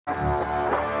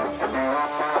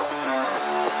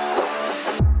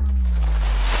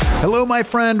Hello, my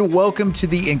friend. Welcome to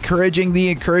the Encouraging the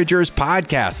Encouragers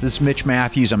podcast. This is Mitch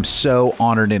Matthews. I'm so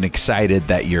honored and excited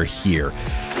that you're here.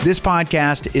 This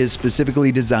podcast is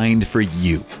specifically designed for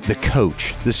you, the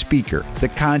coach, the speaker, the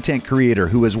content creator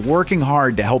who is working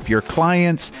hard to help your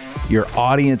clients, your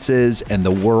audiences, and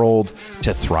the world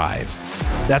to thrive.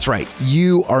 That's right.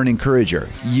 You are an encourager.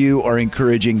 You are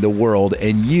encouraging the world,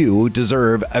 and you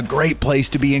deserve a great place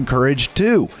to be encouraged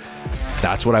too.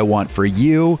 That's what I want for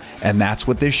you, and that's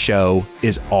what this show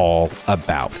is all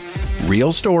about.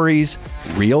 Real stories,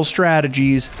 real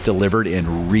strategies delivered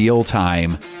in real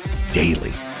time daily.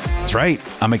 That's right.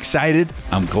 I'm excited.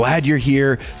 I'm glad you're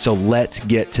here. So let's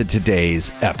get to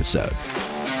today's episode.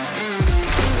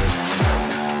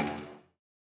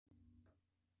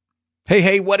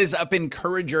 Hey, what is up,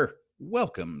 encourager?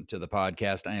 Welcome to the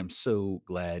podcast. I am so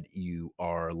glad you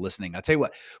are listening. I'll tell you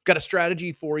what, we've got a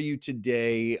strategy for you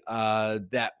today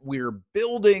that we're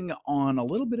building on a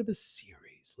little bit of a series.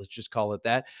 Let's just call it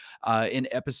that. In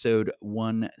episode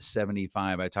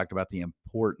 175, I talked about the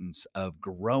importance of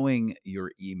growing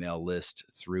your email list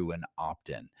through an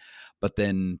opt-in, but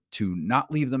then to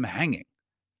not leave them hanging.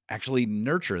 Actually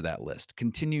nurture that list,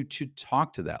 continue to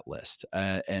talk to that list.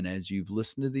 And as you've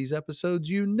listened to these episodes,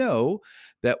 you know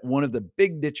that one of the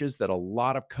big ditches that a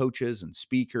lot of coaches and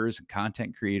speakers and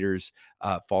content creators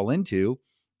fall into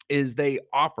is they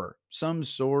offer some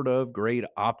sort of great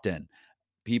opt-in.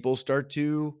 People start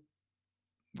to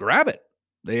grab it.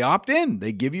 They opt in,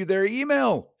 they give you their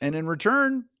email, and in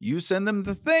return, you send them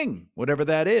the thing, whatever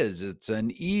that is. It's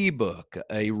an ebook,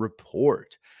 a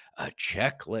report, a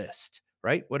checklist,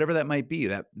 right? Whatever that might be,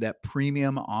 that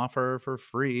premium offer for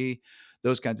free,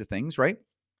 those kinds of things, right?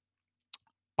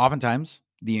 Oftentimes,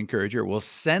 the encourager will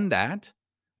send that,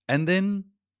 and then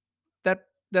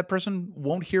that person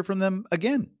won't hear from them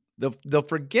again. They'll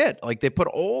forget, like they put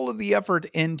all of the effort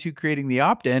into creating the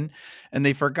opt-in and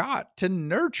they forgot to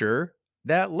nurture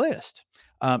that list.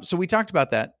 So we talked about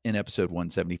that in episode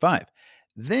 175.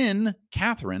 Then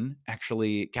Catherine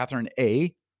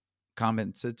A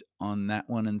commented on that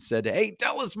one and said, "Hey,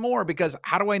 tell us more, because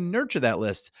how do I nurture that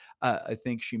list?" I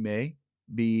think she may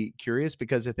be curious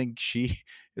because I think she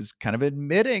is kind of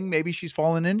admitting maybe she's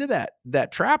fallen into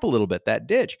that trap a little bit, that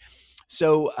ditch.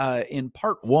 So in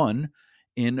part one,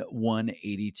 in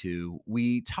 182,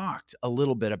 we talked a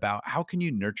little bit about how can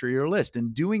you nurture your list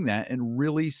and doing that in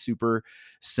really super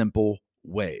simple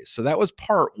ways. So that was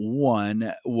part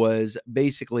one, was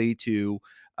basically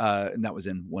and that was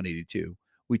in 182.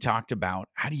 We talked about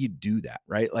how do you do that,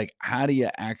 right? Like how do you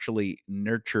actually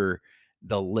nurture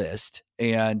the list?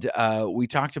 And we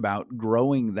talked about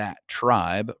growing that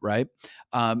tribe, right?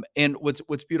 And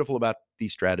what's beautiful about the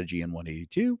strategy in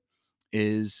 182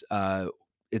 is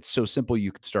it's so simple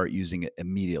you could start using it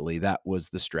immediately. That was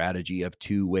the strategy of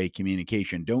two-way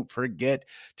communication. Don't forget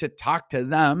to talk to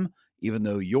them, even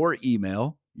though you're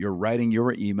writing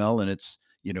your email and it's,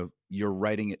 you're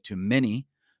writing it to many.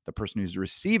 The person who's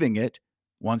receiving it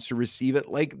wants to receive it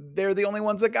like they're the only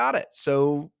ones that got it.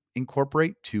 So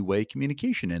incorporate two-way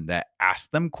communication in that.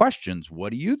 Ask them questions.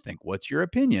 What do you think? What's your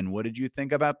opinion? What did you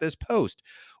think about this post?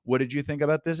 What did you think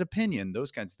about this opinion?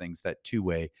 Those kinds of things, that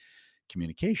two-way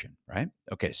communication, right?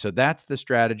 Okay, so that's the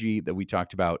strategy that we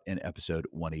talked about in episode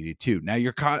 182. Now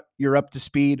you're up to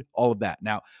speed, all of that.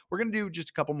 Now we're going to do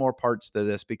just a couple more parts to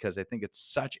this because I think it's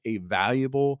such a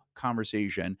valuable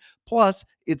conversation. Plus,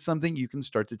 it's something you can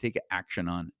start to take action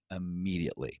on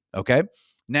immediately. Okay.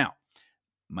 Now,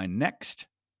 my next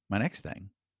thing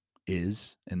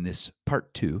is in this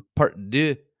part two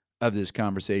of this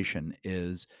conversation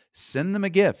is send them a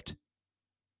gift,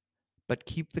 but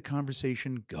keep the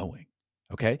conversation going.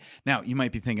 Okay. Now you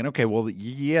might be thinking, okay, well,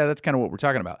 yeah, that's kind of what we're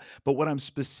talking about. But what I'm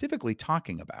specifically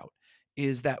talking about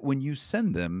is that when you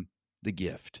send them the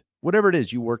gift, whatever it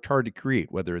is you worked hard to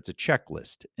create, whether it's a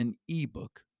checklist, an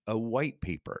ebook, a white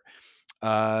paper,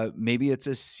 maybe it's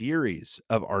a series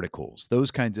of articles, those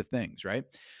kinds of things, right?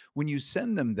 When you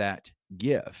send them that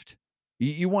gift,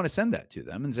 you want to send that to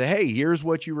them and say, hey, here's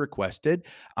what you requested.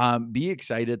 Be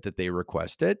excited that they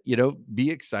request it, be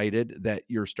excited that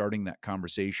you're starting that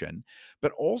conversation,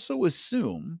 but also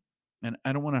assume, and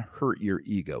I don't want to hurt your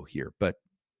ego here, but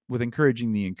with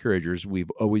encouraging the encouragers,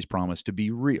 we've always promised to be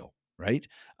real, right?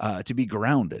 To be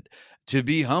grounded, to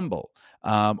be humble,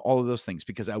 all of those things,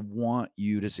 because I want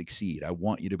you to succeed. I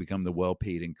want you to become the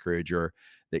well-paid encourager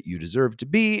that you deserve to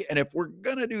be. And if we're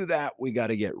going to do that, we got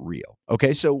to get real.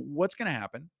 Okay. So what's going to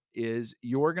happen is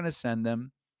you're going to send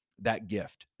them that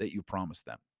gift that you promised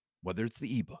them, whether it's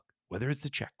the ebook, whether it's the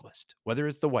checklist, whether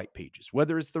it's the white pages,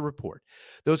 whether it's the report,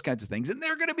 those kinds of things. And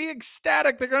they're going to be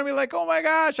ecstatic. They're going to be like, oh my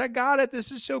gosh, I got it. This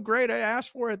is so great. I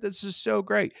asked for it. This is so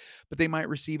great. But they might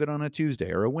receive it on a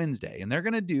Tuesday or a Wednesday. And they're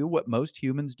going to do what most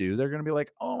humans do. They're going to be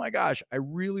like, oh my gosh, I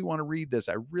really want to read this.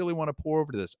 I really want to pour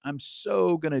over to this. I'm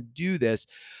so going to do this.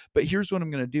 But here's what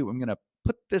I'm going to do. I'm going to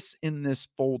put this in this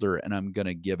folder and I'm going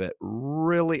to give it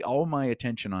really all my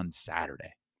attention on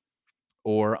Saturday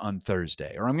or on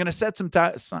Thursday, or I'm going to set some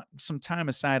time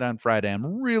aside on Friday.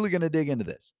 I'm really going to dig into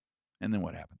this. And then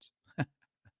what happens?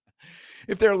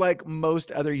 If they're like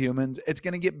most other humans, it's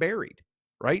going to get buried,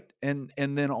 right? And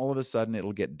then all of a sudden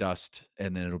it'll get dust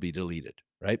and then it'll be deleted,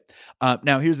 right?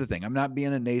 Now here's the thing: I'm not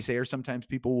being a naysayer. Sometimes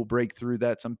people will break through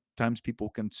that. Sometimes people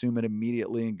consume it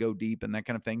immediately and go deep and that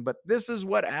kind of thing. But this is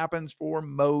what happens for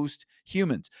most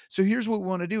humans. So here's what we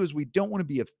want to do: is we don't want to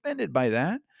be offended by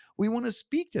that. We want to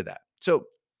speak to that. So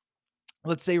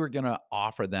let's say we're going to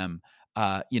offer them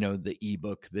the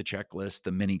ebook, the checklist,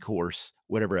 the mini course,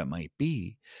 whatever it might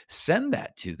be. Send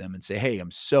that to them and say, hey, I'm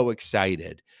so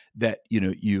excited that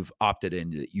you've opted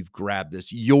in, that you've grabbed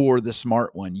this. You're the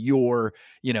smart one. You're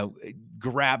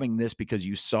grabbing this because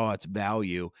you saw its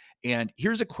value. And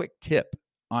here's a quick tip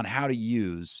on how to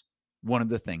use one of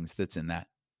the things that's in that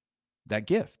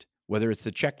gift, whether it's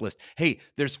the checklist. Hey,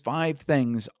 there's 5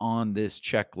 things on this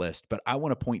checklist, but I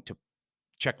want to point to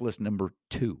checklist number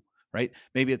 2, right?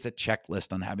 Maybe it's a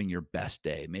checklist on having your best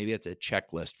day. Maybe it's a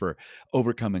checklist for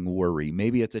overcoming worry.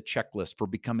 Maybe it's a checklist for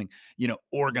becoming,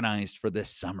 organized for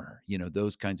this summer.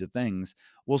 Those kinds of things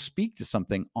will speak to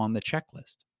something on the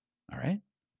checklist. All right.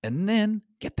 And then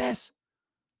get this: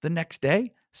 the next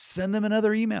day, send them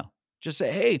another email. Just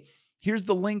say, hey, here's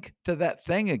the link to that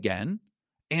thing again.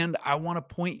 And I want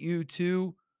to point you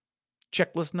to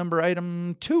checklist number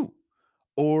item 2.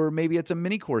 Or maybe it's a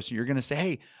mini course and you're going to say,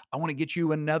 hey, I want to get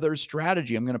you another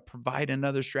strategy. I'm going to provide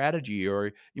another strategy.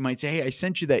 Or you might say, hey, I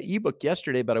sent you that ebook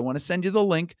yesterday, but I want to send you the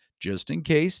link just in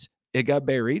case it got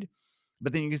buried.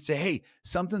 But then you can say, hey,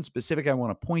 something specific I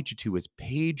want to point you to is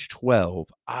page 12.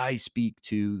 I speak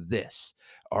to this,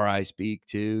 or I speak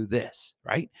to this,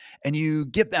 right? And you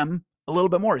give them a little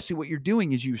bit more. See, what you're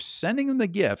doing is you're sending them the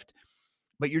gift,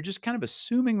 but you're just kind of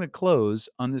assuming the close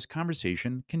on this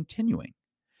conversation continuing.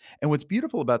 And what's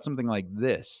beautiful about something like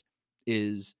this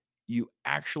is you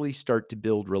actually start to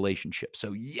build relationships.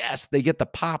 So, yes, they get the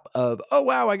pop of, oh,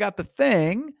 wow, I got the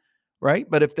thing, right?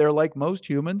 But if they're like most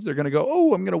humans, they're going to go,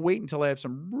 oh, I'm going to wait until I have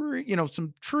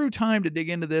some true time to dig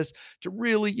into this, to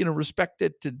really, respect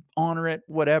it, to honor it,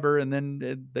 whatever. And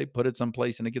then they put it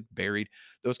someplace and it gets buried,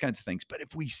 those kinds of things. But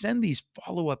if we send these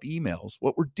follow up emails,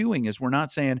 what we're doing is we're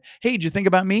not saying, hey, did you think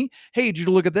about me? Hey, did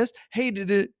you look at this? Hey, did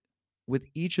it? With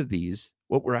each of these,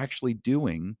 what we're actually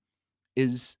doing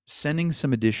is sending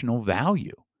some additional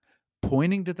value,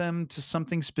 pointing to them to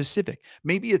something specific.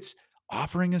 Maybe it's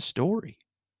offering a story.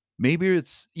 Maybe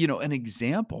it's, an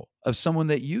example of someone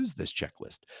that used this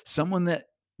checklist, someone that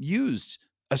used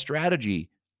a strategy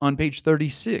on page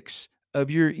 36 of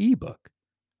your ebook,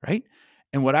 right?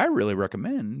 And what I really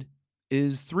recommend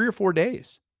is 3 or 4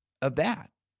 days of that,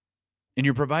 and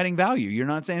you're providing value. You're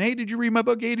not saying, "Hey, did you read my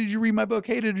book? Hey, did you read my book?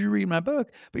 Hey, did you read my book?"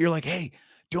 But you're like, "Hey,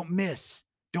 don't miss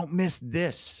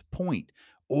this point."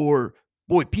 Or,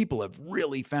 "Boy, people have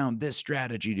really found this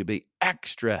strategy to be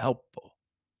extra helpful."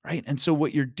 Right? And so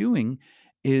what you're doing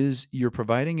is you're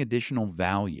providing additional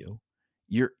value.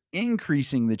 You're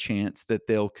increasing the chance that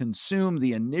they'll consume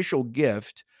the initial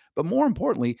gift, but more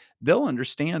importantly, they'll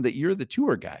understand that you're the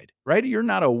tour guide, right? You're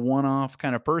not a one-off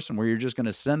kind of person where you're just going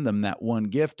to send them that one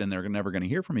gift and they're never going to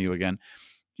hear from you again.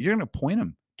 You're going to point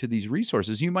them to these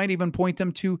resources. You might even point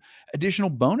them to additional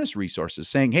bonus resources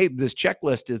saying, hey, this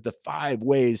checklist is the 5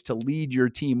 ways to lead your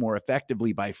team more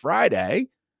effectively by Friday.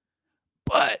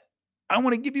 But I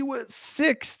want to give you a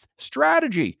 6th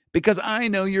strategy because I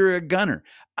know you're a gunner.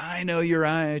 I know you're a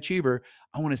high achiever.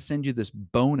 I want to send you this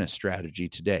bonus strategy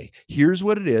today. Here's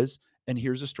what it is. And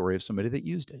here's a story of somebody that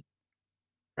used it.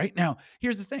 Right now,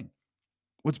 here's the thing.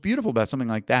 What's beautiful about something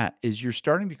like that is you're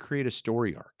starting to create a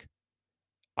story arc.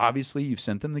 Obviously, you've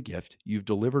sent them the gift, you've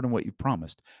delivered on what you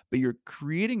promised, but you're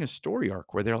creating a story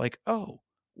arc where they're like, oh,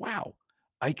 wow,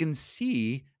 I can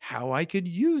see how I could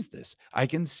use this. I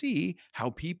can see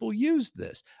how people use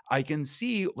this. I can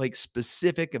see like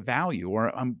specific value,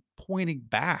 or I'm pointing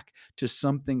back to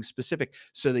something specific.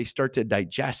 So they start to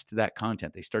digest that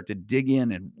content. They start to dig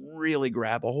in and really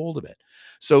grab a hold of it.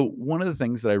 So, one of the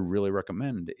things that I really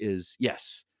recommend is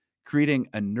yes, creating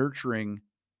a nurturing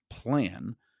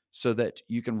plan so that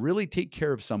you can really take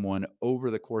care of someone over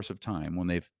the course of time when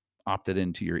they've opted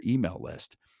into your email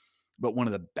list. But one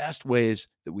of the best ways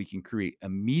that we can create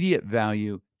immediate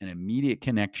value and immediate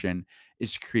connection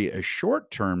is to create a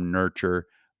short-term nurture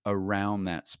around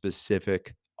that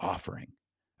specific offering.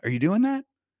 Are you doing that?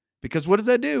 Because what does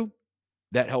that do?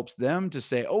 That helps them to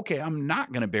say, okay, I'm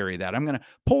not going to bury that. I'm going to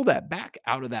pull that back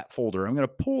out of that folder. I'm going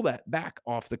to pull that back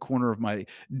off the corner of my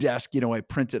desk. I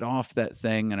printed off that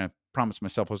thing and I promised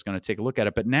myself I was going to take a look at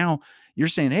it. But now you're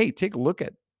saying, hey, take a look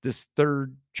at this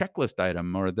third checklist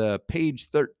item or the page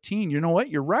 13. You know what?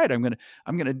 You're right. I'm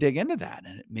going to dig into that,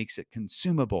 and it makes it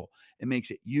consumable. It makes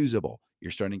it usable.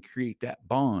 You're starting to create that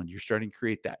bond. You're starting to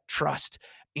create that trust.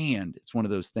 And it's one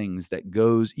of those things that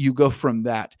you go from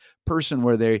that person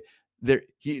where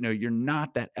you're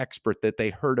not that expert that they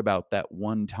heard about that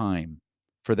one time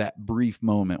for that brief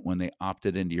moment when they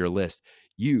opted into your list.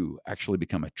 You actually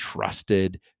become a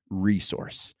trusted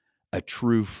resource, a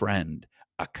true friend,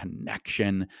 a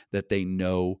connection that they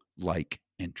know, like,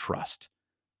 and trust.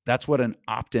 That's what an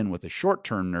opt-in with a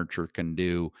short-term nurture can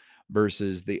do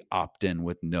versus the opt-in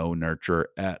with no nurture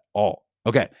at all.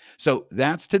 Okay, so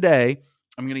that's today.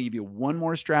 I'm going to give you one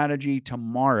more strategy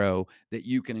tomorrow that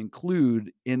you can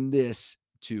include in this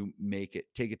to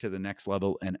take it to the next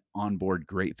level and onboard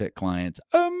great fit clients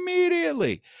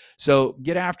immediately. So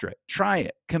get after it, try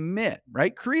it, commit,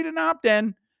 right? Create an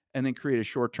opt-in and then create a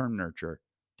short-term nurture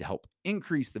to help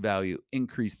increase the value,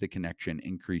 increase the connection,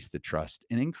 increase the trust,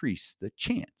 and increase the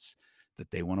chance that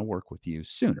they want to work with you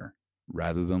sooner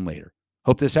rather than later.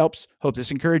 Hope this helps. Hope this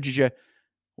encourages you.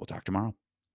 We'll talk tomorrow.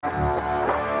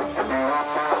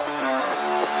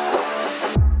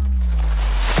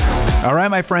 All right,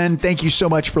 my friend, thank you so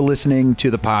much for listening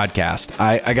to the podcast.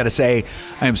 I got to say,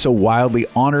 I am so wildly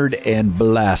honored and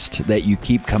blessed that you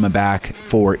keep coming back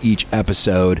for each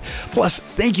episode. Plus,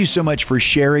 thank you so much for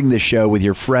sharing the show with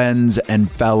your friends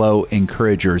and fellow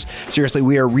encouragers. Seriously,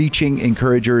 we are reaching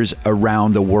encouragers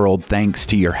around the world thanks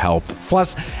to your help.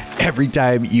 Plus, every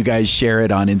time you guys share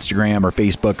it on Instagram or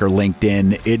Facebook or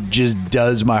LinkedIn, it just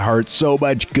does my heart so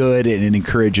much good and it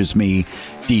encourages me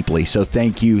deeply. So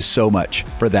thank you so much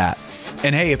for that.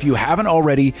 And hey, if you haven't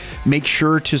already, make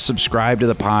sure to subscribe to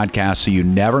the podcast so you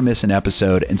never miss an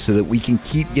episode and so that we can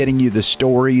keep getting you the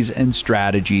stories and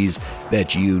strategies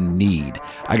that you need.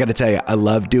 I got to tell you, I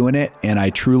love doing it, and I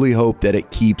truly hope that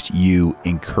it keeps you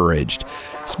encouraged.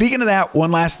 Speaking of that,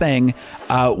 one last thing,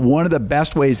 one of the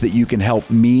best ways that you can help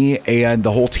me and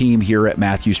the whole team here at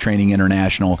Matthews Training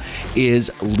International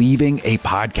is leaving a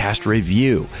podcast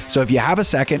review. So if you have a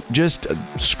second, just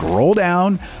scroll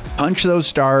down, punch those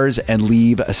stars, and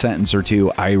leave a sentence or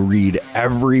two. I read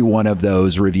every one of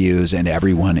those reviews and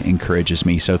everyone encourages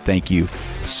me. So thank you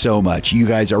so much. You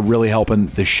guys are really helping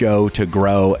the show to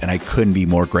grow, and I couldn't be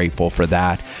more grateful for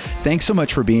that. Thanks so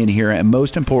much for being here. And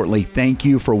most importantly, thank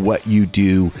you for what you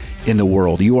do in the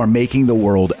world. You are making the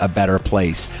world a better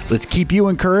place. Let's keep you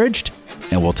encouraged,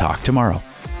 and we'll talk tomorrow.